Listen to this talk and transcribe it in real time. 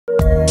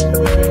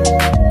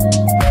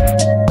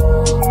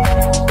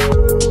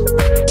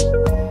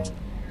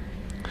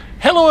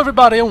Hello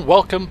everybody and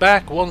welcome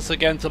back once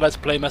again to Let's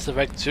Play Mass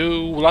Effect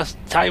 2. Last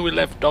time we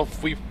left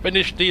off, we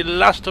finished the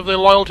last of the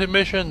loyalty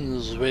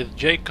missions with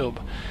Jacob,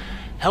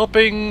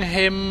 helping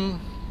him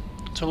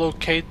to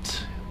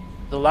locate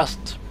the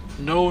last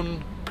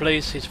known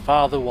place his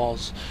father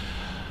was,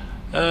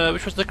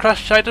 which was the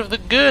crash site of the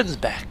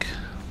Gernsback.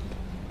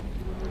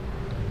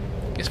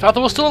 His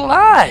father was still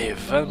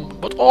alive,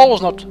 but all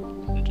was not,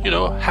 you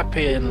know,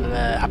 happy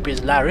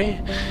as Larry,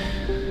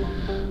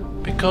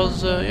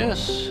 because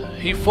yes,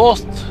 he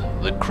forced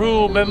the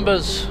crew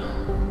members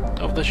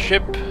of the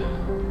ship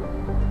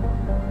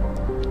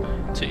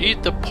to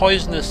eat the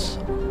poisonous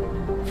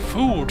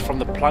food from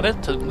the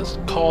planet, and this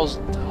caused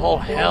all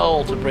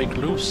hell to break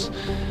loose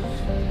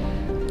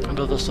and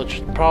other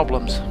such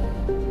problems.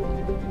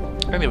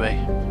 Anyway,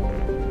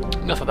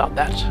 enough about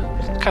that.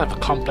 It's kind of a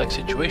complex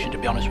situation, to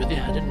be honest with you.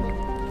 I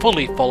didn't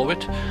fully follow it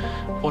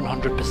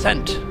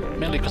 100%,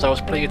 mainly because I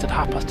was playing it at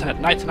 10:30 at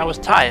night and I was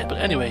tired. But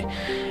anyway,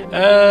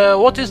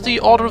 what is the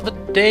order of the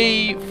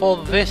day for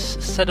this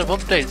set of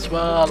updates?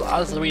 Well,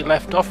 as we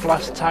left off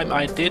last time,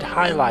 I did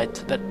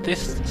highlight that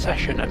this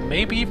session, and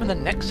maybe even the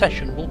next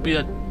session, will be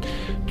a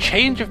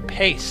change of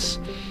pace.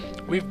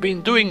 We've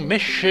been doing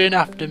mission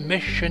after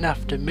mission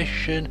after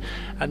mission,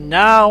 and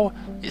now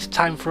it's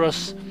time for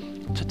us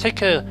to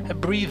take a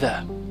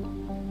breather.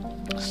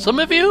 Some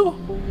of you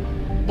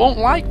won't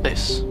like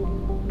this.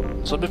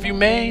 Some of you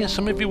may,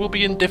 some of you will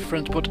be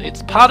indifferent, but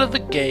it's part of the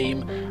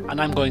game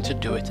and I'm going to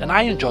do it. And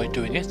I enjoy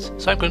doing it,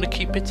 so I'm going to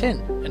keep it in.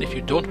 And if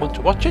you don't want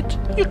to watch it,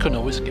 you can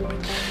always skip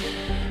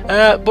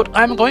it. But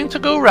I'm going to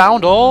go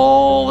around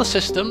all the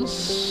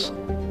systems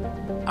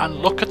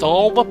and look at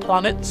all the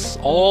planets,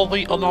 all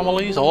the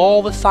anomalies,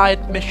 all the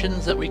side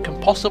missions that we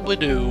can possibly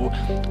do.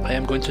 I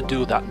am going to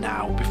do that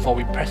now before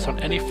we press on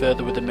any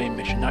further with the main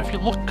mission. Now if you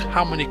look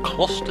how many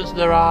clusters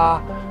there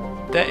are,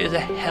 there is a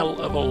hell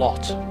of a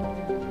lot.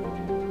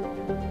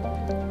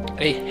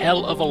 A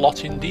hell of a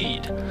lot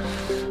indeed.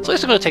 So this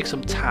is going to take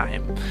some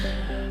time.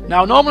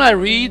 Now normally I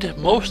read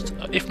most,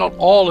 if not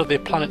all, of the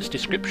planet's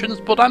descriptions,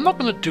 but I'm not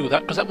going to do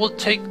that because that will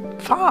take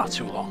far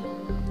too long.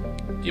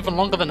 Even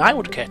longer than I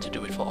would care to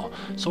do it for.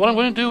 So what I'm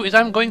going to do is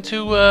I'm going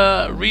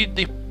to read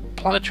the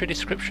planetary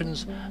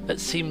descriptions that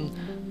seem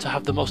to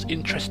have the most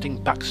interesting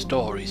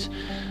backstories.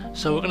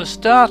 So we're going to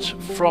start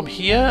from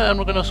here and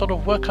we're going to sort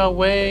of work our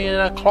way in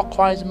a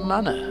clockwise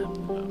manner.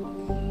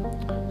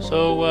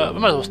 So we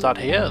might as well start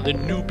here, the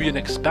Nubian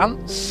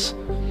Expanse,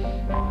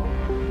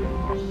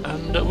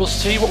 and we'll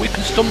see what we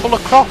can stumble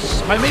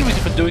across. My main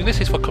reason for doing this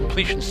is for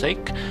completion's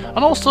sake, and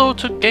also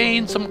to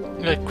gain some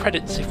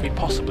credits if we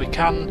possibly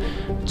can,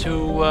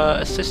 to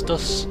assist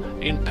us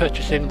in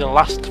purchasing the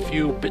last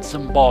few bits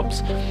and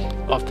bobs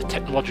of the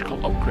technological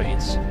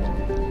upgrades.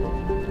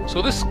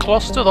 So this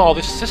cluster, or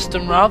this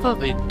system rather,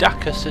 the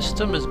Dakar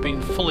system, has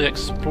been fully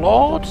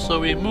explored, so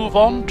we move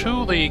on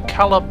to the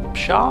Calab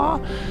Shah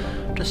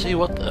to see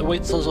what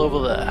awaits us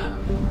over there.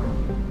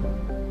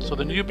 So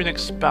the Nubian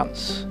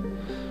Expanse.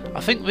 I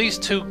think these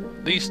two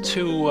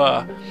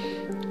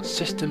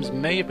systems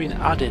may have been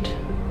added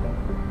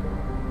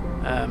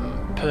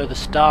per the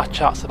star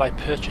charts that I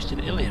purchased in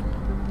Ilium,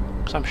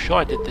 because I'm sure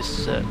I did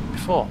this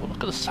before. Well,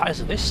 look at the size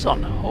of this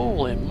sun.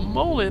 Holy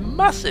moly,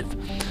 massive!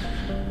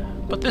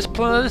 But this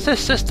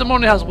system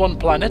only has one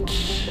planet,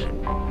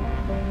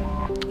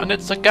 and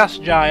it's a gas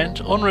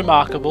giant,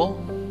 unremarkable.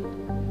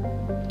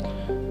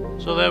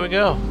 So there we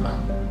go.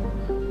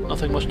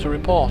 Nothing much to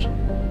report.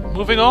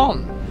 Moving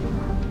on.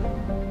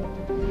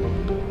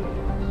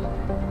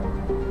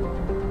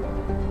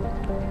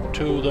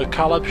 To the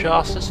Calab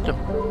Shah system,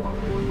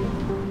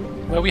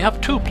 where we have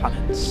two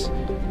planets.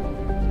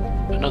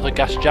 Another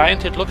gas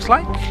giant, it looks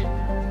like.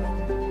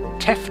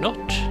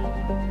 Tefnut.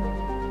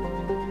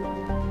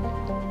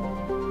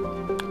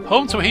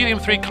 Home to a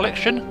Helium-3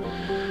 collection,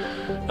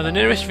 and the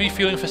nearest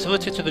refueling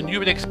facility to the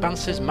Nubian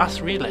Expanse's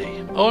mass relay.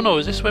 Oh no,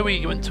 is this where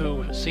we went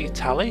to see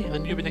Tali, the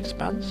Nubian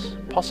Expanse?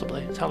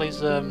 Possibly. Tali's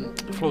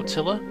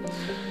flotilla.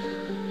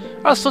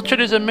 As such, it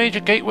is a major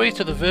gateway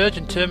to the Verge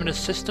and Terminus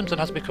systems and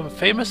has become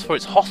famous for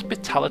its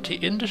hospitality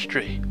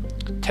industry.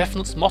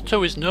 Tefnut's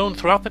motto is known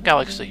throughout the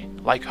galaxy: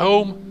 like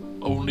home,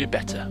 only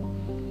better.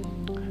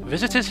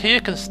 Visitors here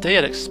can stay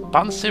at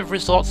expansive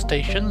resort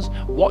stations,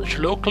 watch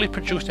locally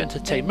produced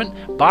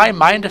entertainment, buy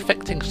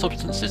mind-affecting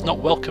substances not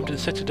welcomed in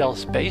Citadel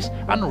space,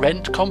 and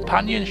rent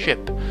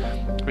companionship.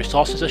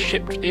 Resources are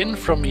shipped in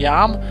from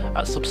Yam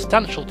at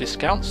substantial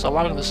discounts,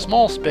 allowing the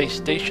small space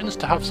stations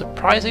to have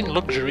surprising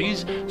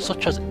luxuries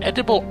such as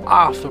edible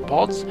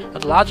arthropods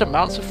and large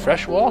amounts of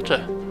fresh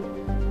water.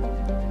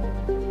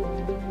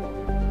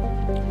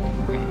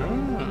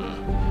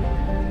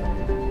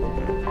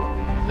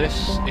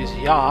 This is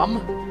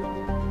Yam.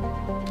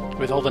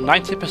 With over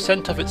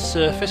 90% of its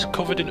surface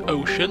covered in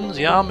oceans,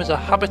 Yam is a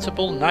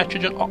habitable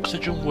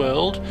nitrogen-oxygen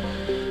world,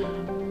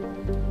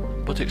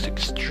 but its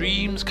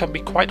extremes can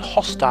be quite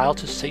hostile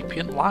to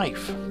sapient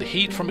life. The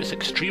heat from its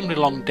extremely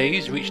long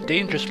days reach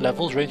dangerous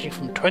levels ranging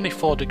from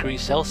 24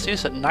 degrees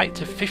Celsius at night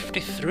to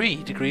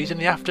 53 degrees in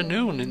the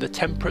afternoon in the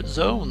temperate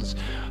zones.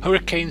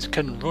 Hurricanes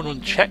can run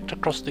unchecked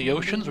across the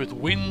oceans with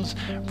winds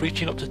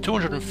reaching up to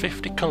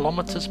 250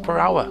 kilometers per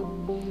hour.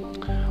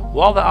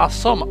 While there are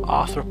some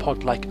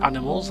arthropod-like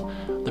animals,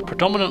 the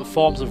predominant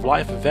forms of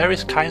life are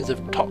various kinds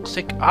of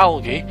toxic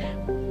algae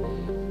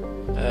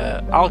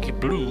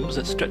blooms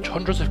that stretch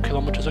hundreds of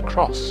kilometers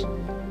across.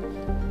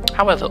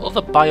 However,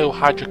 other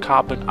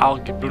biohydrocarbon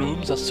algae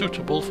blooms are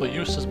suitable for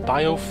use as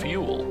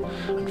biofuel,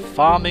 and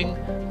farming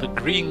the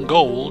green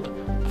gold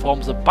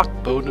forms the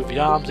backbone of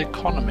Yarm's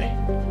economy.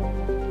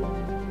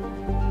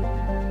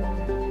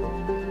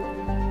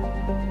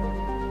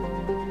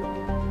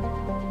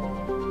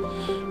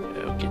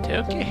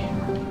 Okay.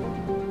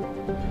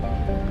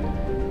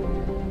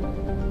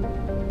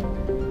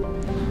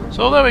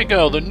 So there we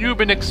go, the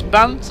Nubian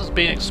Expanse has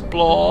been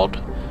explored.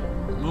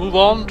 Move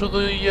on to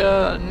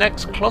the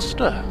next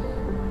cluster.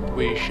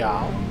 We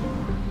shall.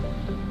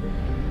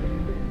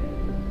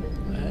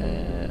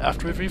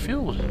 After we've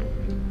refueled.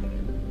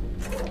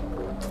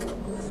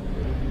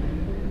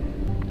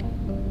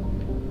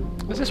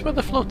 Is this where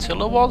the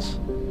flotilla was?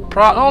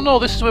 Oh no,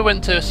 this is where we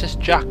went to assist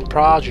Jack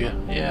Pragia.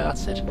 Yeah,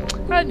 that's it.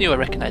 I knew I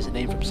recognised the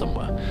name from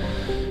somewhere.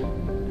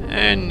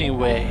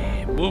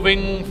 Anyway,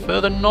 moving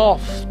further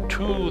north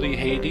to the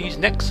Hades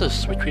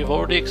Nexus, which we've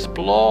already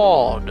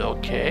explored.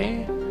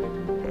 Okay.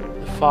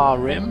 The Far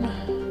Rim.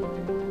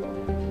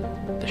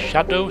 The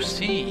Shadow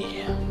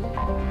Sea.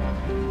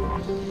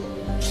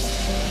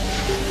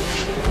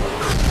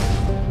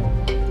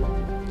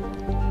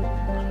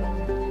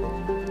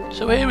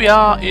 So here we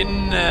are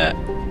in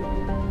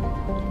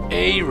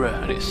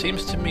Aira, and it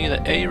seems to me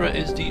that Aira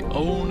is the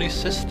only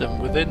system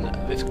within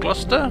this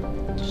cluster,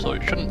 so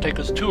it shouldn't take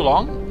us too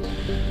long.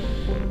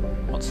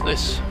 What's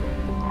this?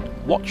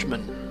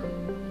 Watchman.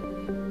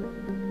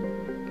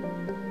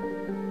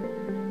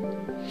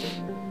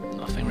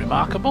 Nothing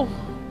remarkable.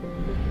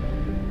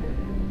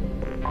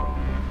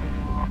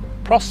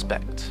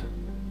 Prospect.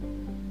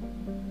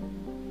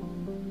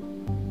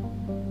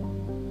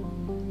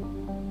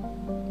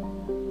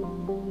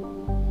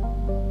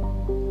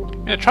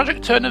 In a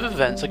tragic turn of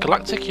events, a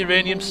galactic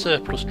uranium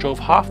surplus drove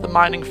half the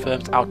mining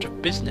firms out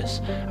of business,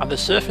 and the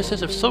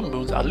surfaces of some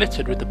moons are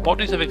littered with the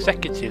bodies of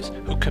executives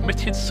who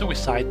committed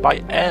suicide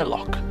by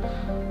airlock.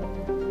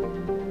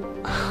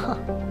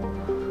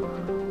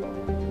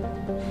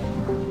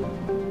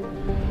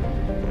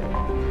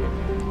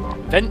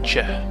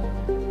 Venture.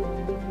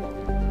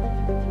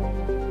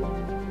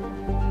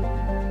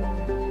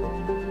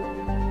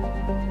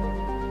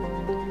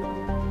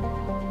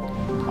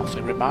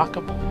 Nothing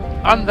remarkable.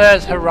 And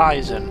there's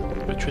Horizon,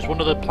 which was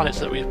one of the planets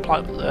that we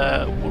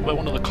where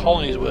one of the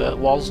colonies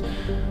was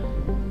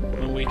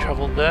when we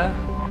travelled there.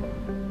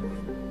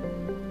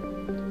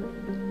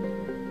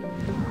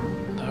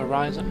 The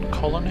Horizon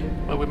colony,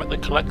 where we met the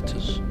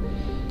collectors.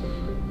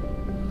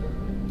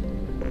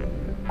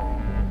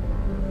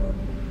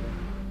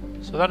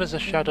 So that is a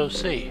Shadow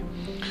Sea.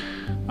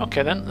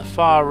 Okay then, the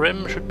Far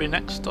Rim should be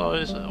next, or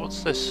is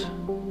what's this?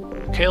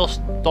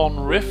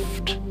 Kalestone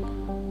Rift,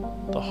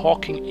 the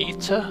Hawking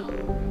Eater.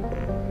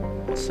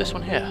 What's this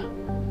one here?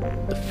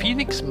 The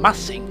Phoenix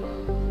Massing.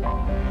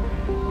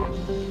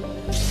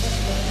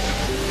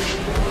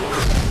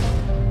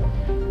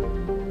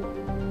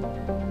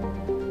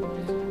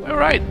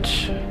 Alright,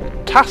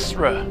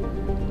 Tasra.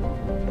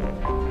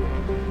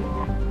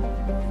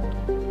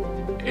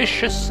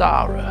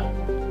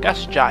 Ishasara,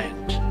 Gas Giant.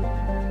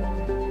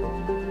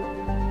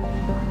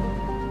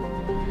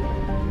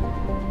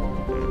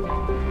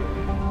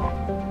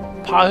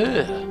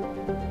 Pahir.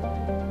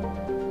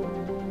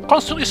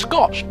 Constantly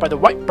scorched by the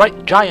white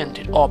bright giant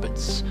it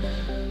orbits.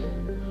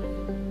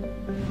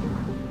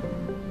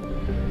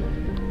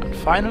 And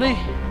finally,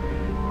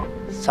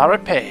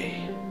 Sarape.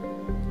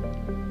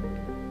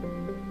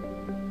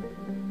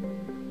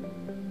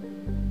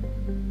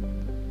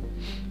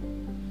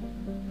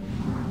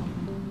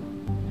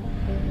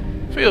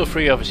 Feel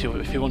free, obviously,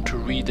 if you want to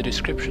read the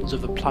descriptions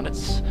of the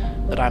planets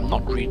that I'm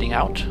not reading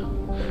out.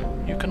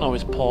 You can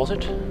always pause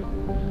it.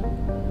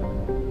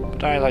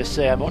 But as I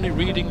say, I'm only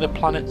reading the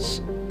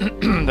planets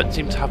that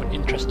seem to have an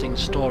interesting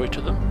story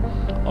to them,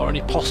 or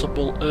any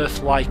possible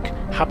Earth-like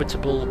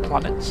habitable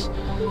planets.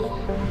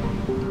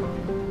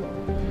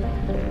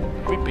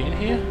 Have we been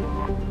here?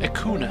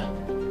 Ekuna.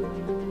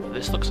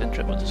 This looks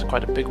interesting, it's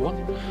quite a big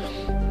one.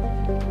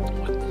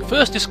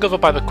 First discovered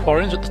by the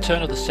Quarians at the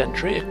turn of the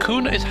century,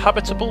 Ekuna is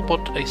habitable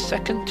but a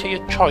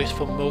second-tier choice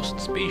for most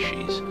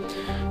species.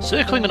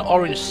 Circling an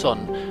orange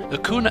sun,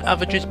 Ekuna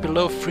averages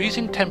below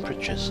freezing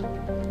temperatures.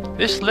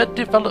 This led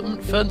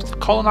development firms to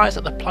colonize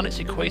at the planet's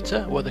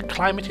equator, where the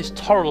climate is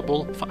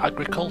tolerable for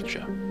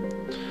agriculture.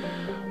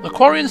 The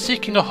Quarians,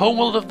 seeking a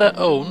homeworld of their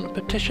own,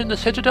 petitioned the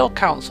Citadel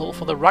Council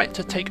for the right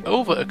to take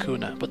over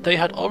Ekuna, but they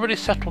had already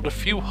settled a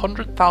few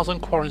 100,000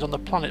 Quarians on the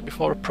planet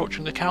before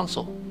approaching the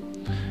Council.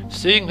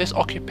 Seeing this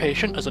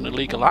occupation as an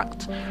illegal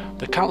act,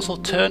 the council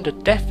turned a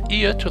deaf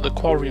ear to the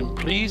Quarian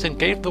pleas and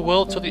gave the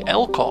world to the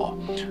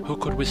Elcor, who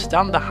could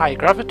withstand the high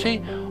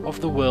gravity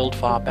of the world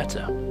far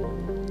better.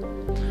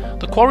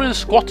 The Quarians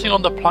squatting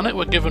on the planet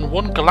were given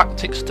one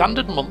galactic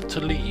standard month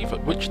to leave,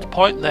 at which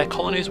point their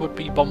colonies would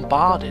be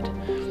bombarded.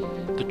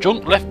 The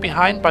junk left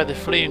behind by the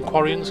fleeing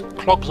Quarians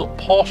clogs up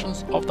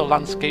portions of the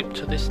landscape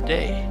to this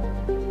day.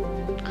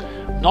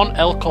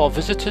 Non-Elcor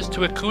visitors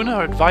to Akuna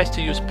are advised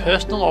to use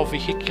personal or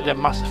vehicular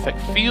mass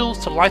effect fields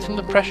to lighten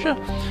the pressure,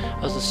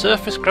 as the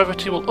surface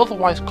gravity will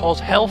otherwise cause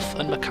health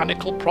and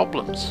mechanical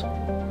problems.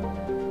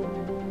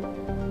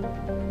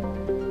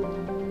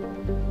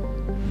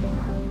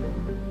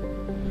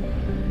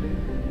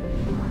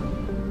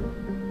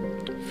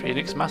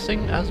 Phoenix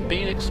massing has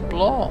been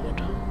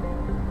explored.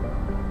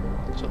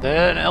 So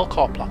they're an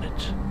Elcor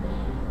planet.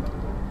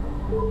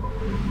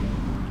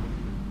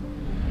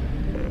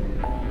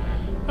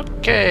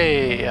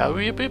 Okay,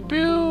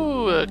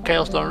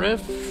 Kailstone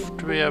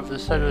Rift, we have the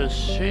Cellular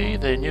Sea,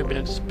 the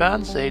Nubian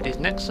Expanse, Hades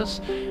Nexus.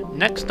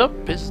 Next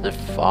up is the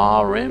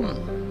Far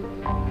Rim.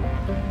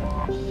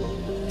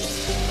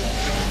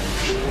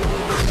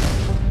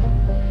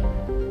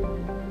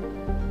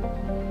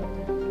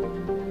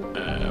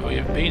 We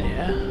have been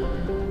here.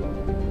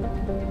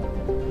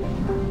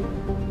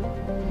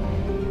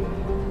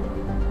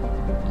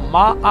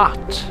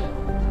 Ma'at.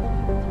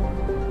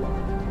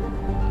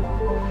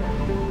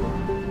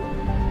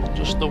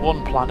 Just the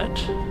one planet.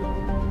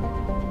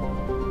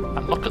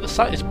 And look at the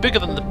size. It's bigger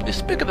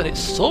than its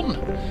sun.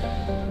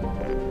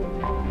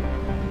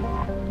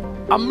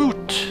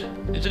 Amut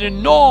is an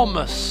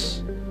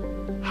enormous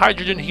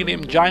hydrogen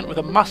helium giant with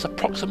a mass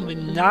approximately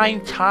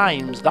 9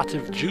 times that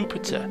of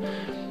Jupiter,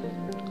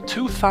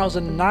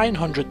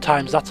 2,900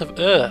 times that of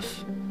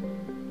Earth.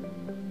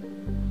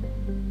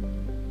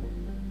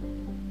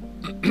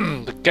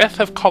 The Geth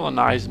have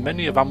colonized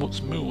many of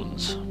Amut's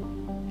moons.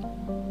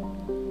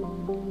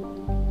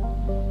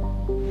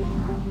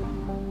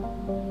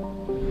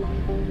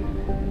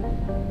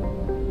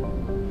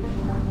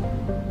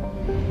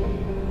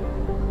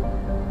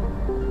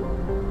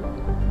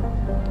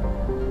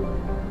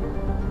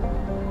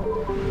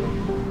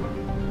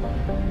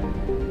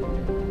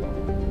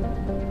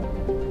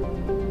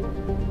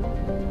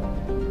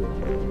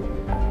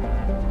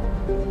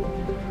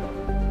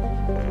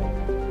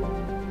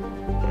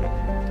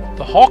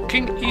 The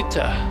Hawking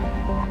Eater.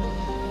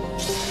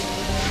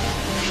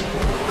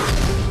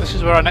 This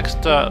is where our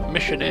next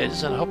mission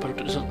is, and I hope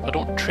I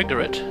don't trigger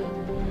it.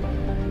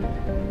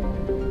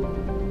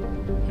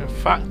 In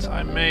fact,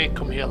 I may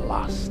come here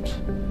last.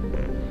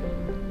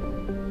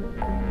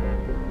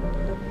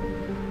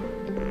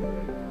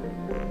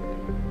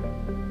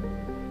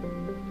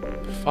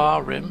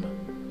 Far Rim.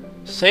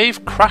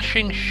 Save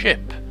crashing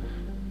ship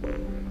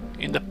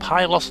in the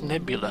Pylos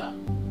Nebula.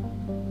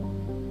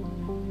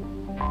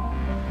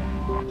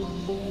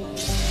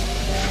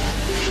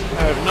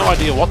 I have no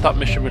idea what that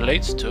mission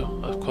relates to,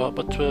 of course,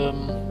 but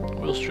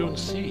we'll soon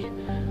see.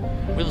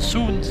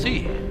 Soon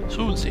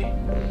see.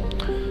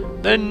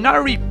 The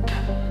Narip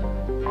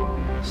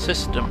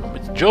system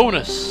with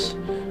Jonas,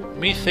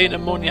 methane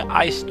ammonia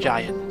ice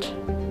giant.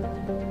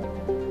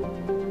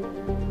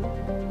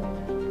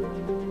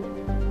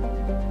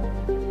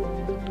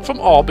 From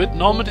orbit,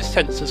 Normandy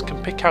sensors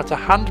can pick out a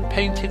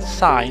hand-painted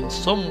sign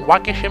some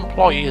waggish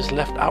employee has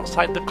left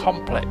outside the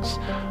complex.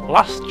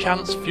 Last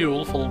chance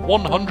fuel for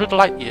 100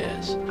 light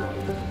years.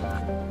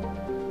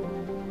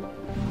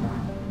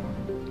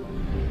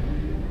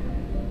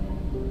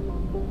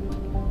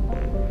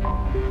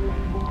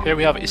 Here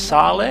we have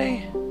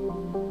Isale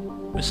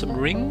with some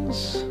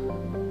rings.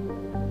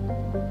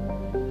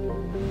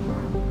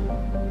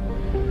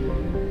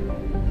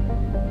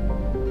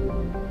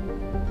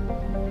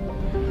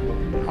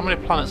 How many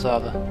planets are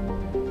there?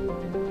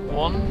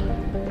 1,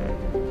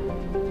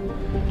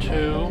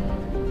 2.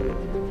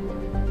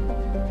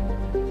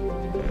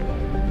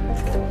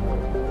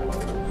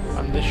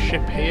 And this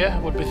ship here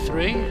would be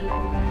 3.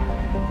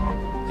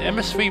 The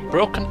MSV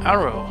Broken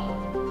Arrow.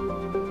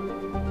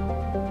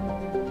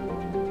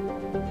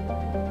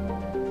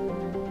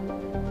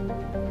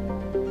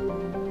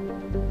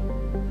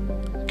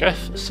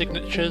 Geth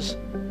signatures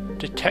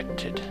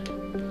detected.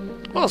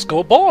 Well, let's go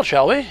aboard,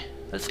 shall we?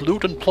 Let's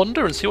loot and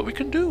plunder and see what we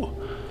can do.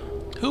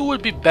 Who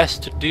would be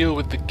best to deal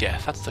with the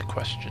Geth? That's the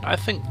question. I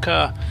think,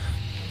 oh,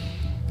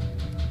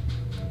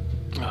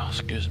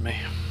 excuse me.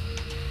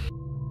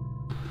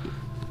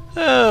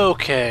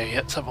 Okay,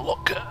 let's have a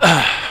look.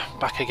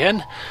 Back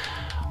again.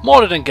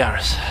 Mordred and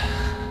Garrus.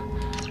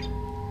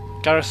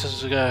 Garrus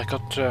has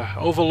got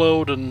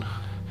overload and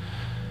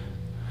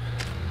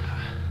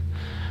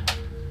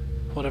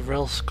whatever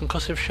else.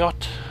 Concussive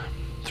shot.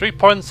 3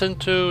 points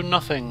into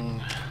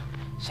nothing.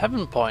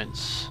 7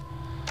 points.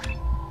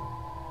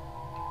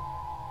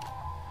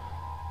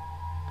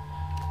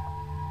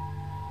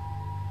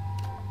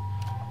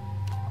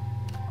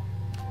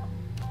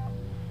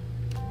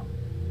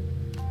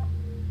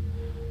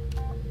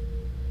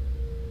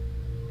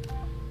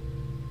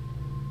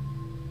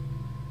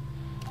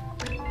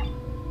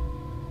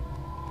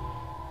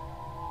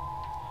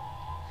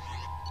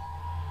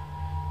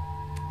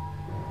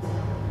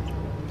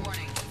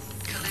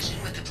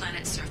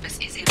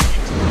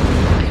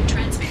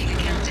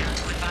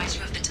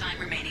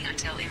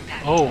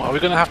 Oh, are we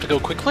going to have to go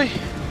quickly?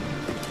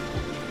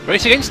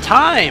 Race against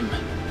time!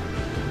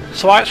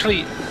 So I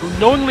actually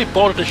knowingly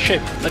boarded a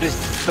ship that is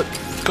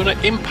going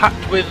to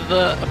impact with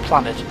a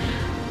planet.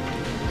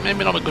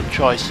 Maybe not a good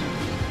choice.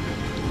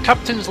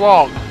 Captain's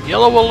log,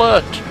 yellow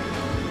alert.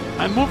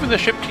 I'm moving the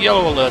ship to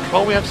yellow alert.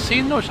 While we have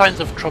seen no signs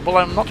of trouble,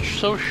 I'm not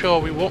so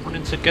sure we won't run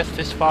into Geth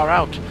this far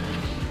out.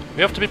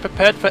 We have to be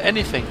prepared for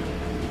anything.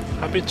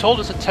 I've been told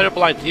it's a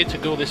terrible idea to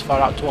go this far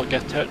out toward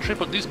Geth territory,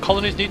 but these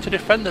colonies need to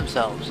defend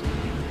themselves.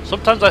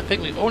 Sometimes I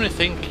think the only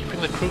thing keeping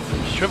the crew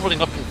from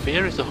shriveling up in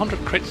fear is the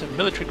 100 crates of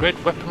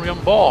military-grade weaponry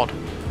on board.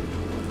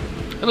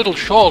 A little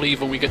shore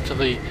leave when we get to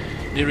the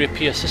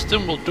Near-Pier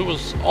system will do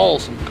us all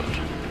some good.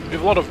 We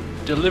have a lot of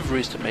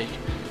deliveries to make,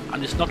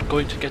 and it's not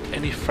going to get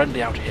any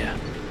friendly out here.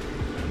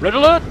 Red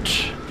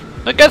alert!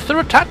 The Geth are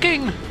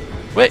attacking!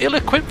 We're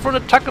ill-equipped for an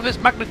attack of this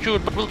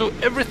magnitude, but we'll do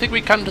everything we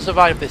can to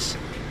survive this.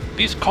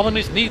 These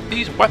colonies need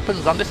these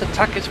weapons, and this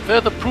attack is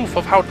further proof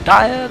of how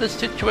dire the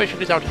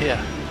situation is out here.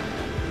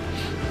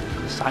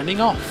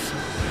 Signing off.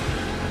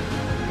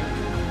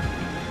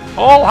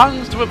 All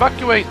hands to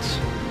evacuate!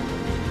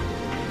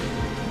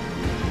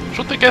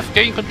 Should the Geth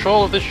gain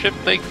control of this ship,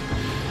 they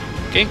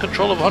gain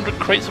control of 100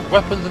 crates of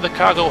weapons in the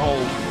cargo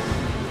hold.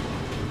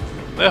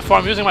 Therefore,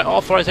 I'm using my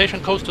authorization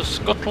codes to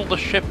scuttle the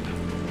ship.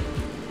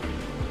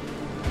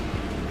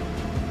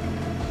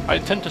 I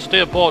intend to stay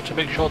aboard to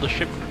make sure the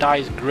ship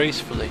dies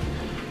gracefully.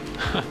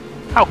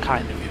 How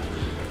kind of you.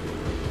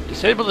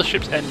 Disable the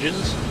ship's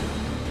engines,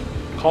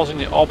 causing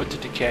the orbit to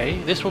decay.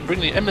 This will bring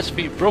the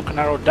MSV Broken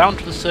Arrow down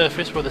to the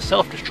surface where the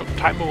self-destruct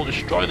timer will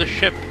destroy the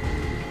ship.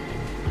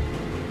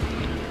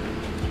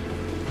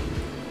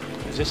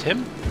 Is this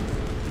him?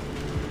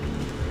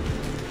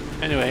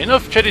 Anyway,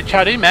 enough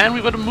chitty-chatty, man.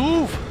 We've got to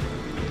move.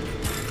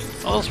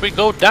 Or else we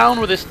go down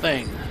with this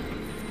thing.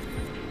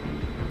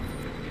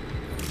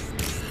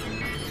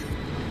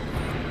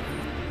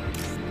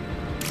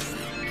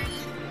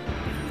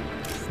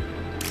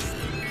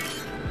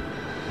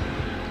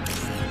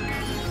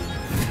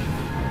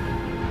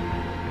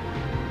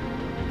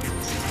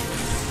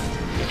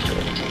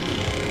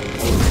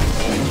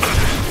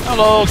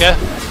 Hello, Geth.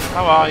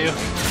 How are you?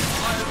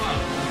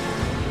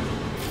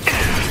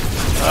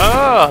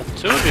 Ah,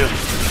 two of you.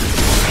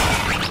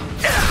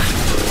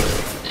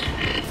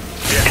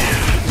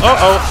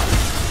 Uh-oh.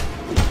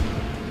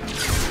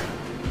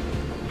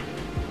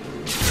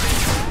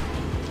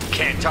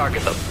 Can't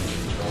target them.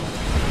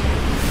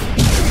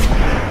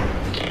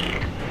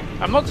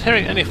 I'm not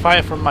hearing any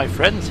fire from my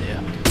friends here.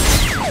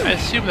 I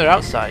assume they're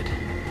outside.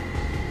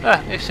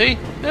 Ah, you see?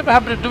 They have a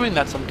habit of doing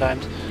that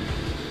sometimes.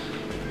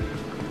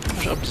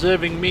 Just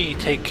observing me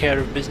take care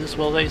of business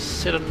while they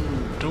sit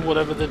and do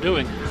whatever they're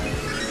doing.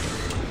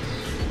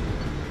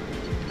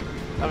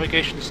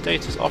 Navigation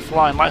status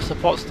offline, life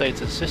support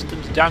status,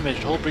 systems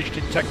damaged, hull breach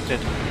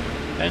detected.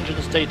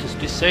 Engine status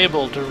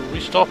disabled. To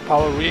restore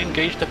power,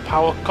 re-engage the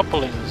power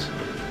couplings.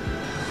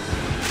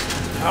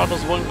 How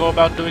does one go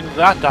about doing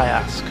that, I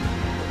ask?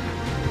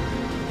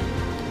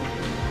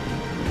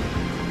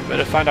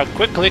 Better find out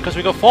quickly, because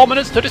we got 4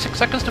 minutes 36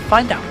 seconds to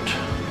find out.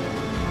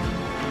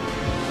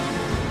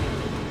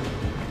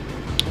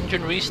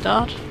 Engine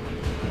restart.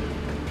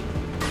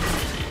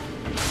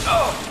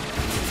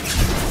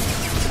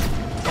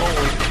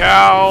 Holy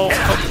cow!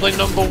 Coupling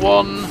number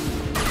 1.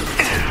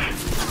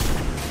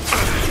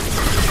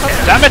 Oh,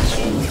 damn it!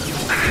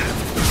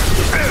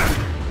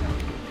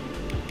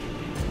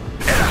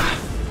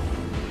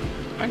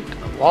 Thank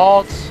the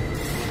lords.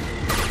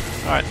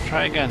 Alright,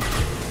 try again.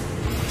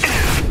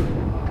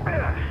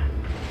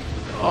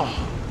 Oh.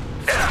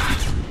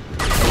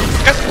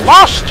 Get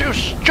lost, you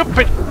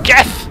stupid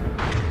Geth!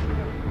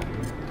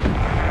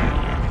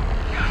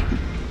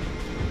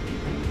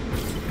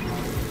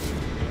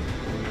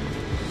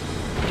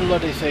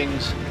 Bloody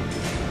things.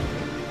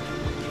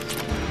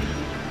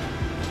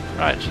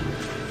 Right.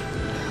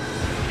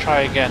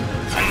 Try again.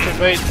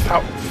 Activate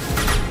power.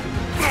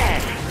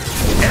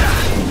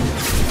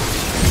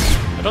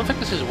 I don't think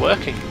this is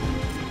working.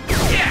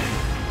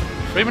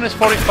 3 minutes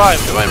 45.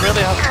 Do I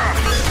really have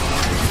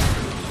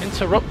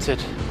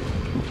interrupted?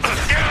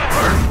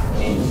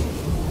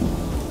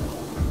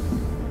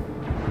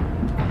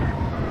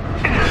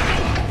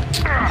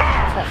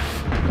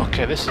 Oh,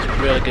 okay, this is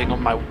really getting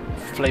on my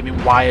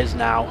flaming wires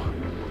now.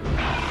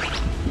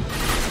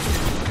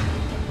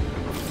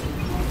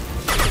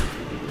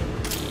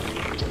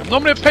 I'm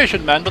normally a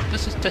patient man, but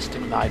this is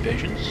testing my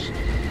patience.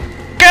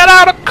 Get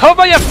out of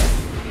cover, you!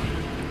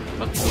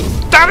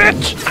 Damn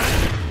it!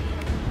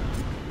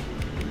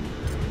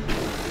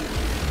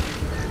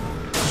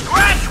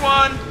 Scratch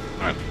one!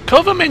 Right,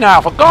 cover me now,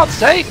 for God's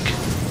sake!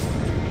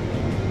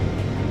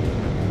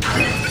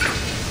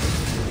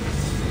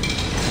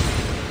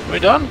 Are we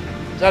done?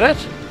 Is that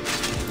it?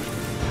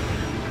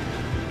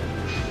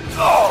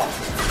 Oh!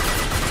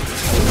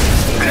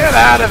 Get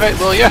out of it,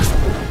 will you?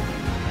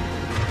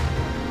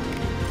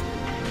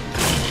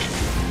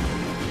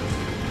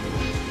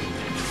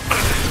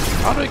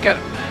 How do we get...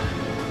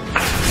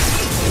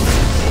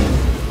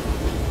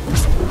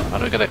 How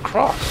do we get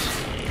across?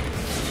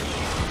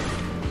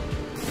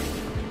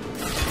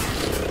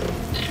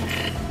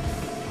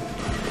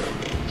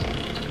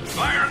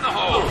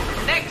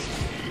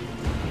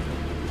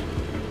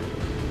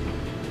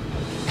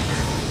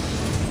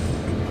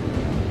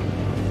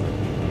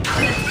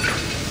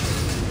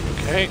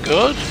 Okay,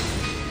 good.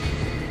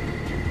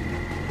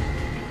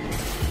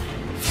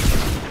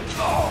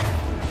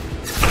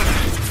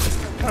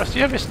 Gareth, do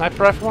you have your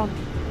sniper rifle on?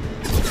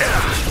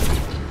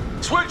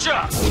 Switch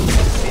up!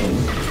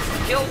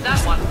 Killed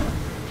that one.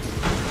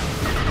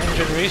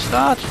 Engine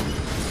restart.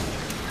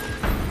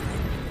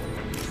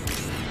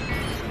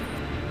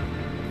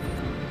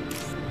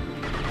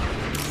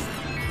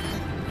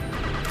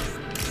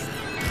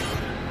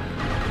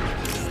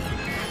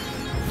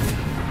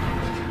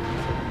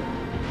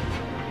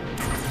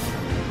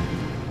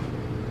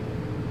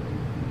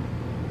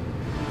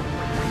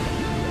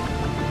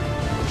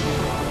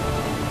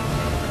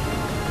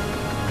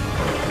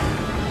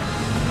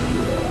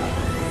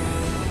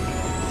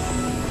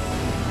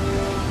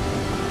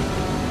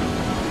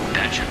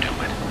 That should do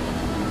it.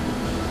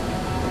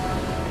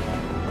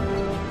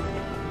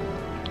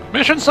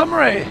 Mission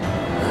summary!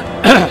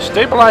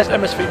 Stabilized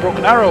MSV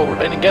Broken Arrow.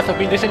 Remaining Geth have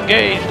been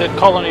disengaged. The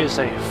colony is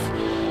safe.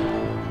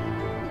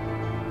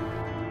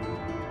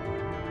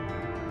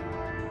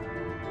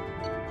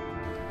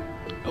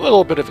 A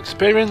little bit of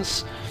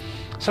experience.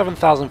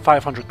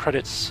 7,500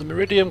 credits.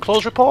 Meridium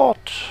Close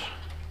Report.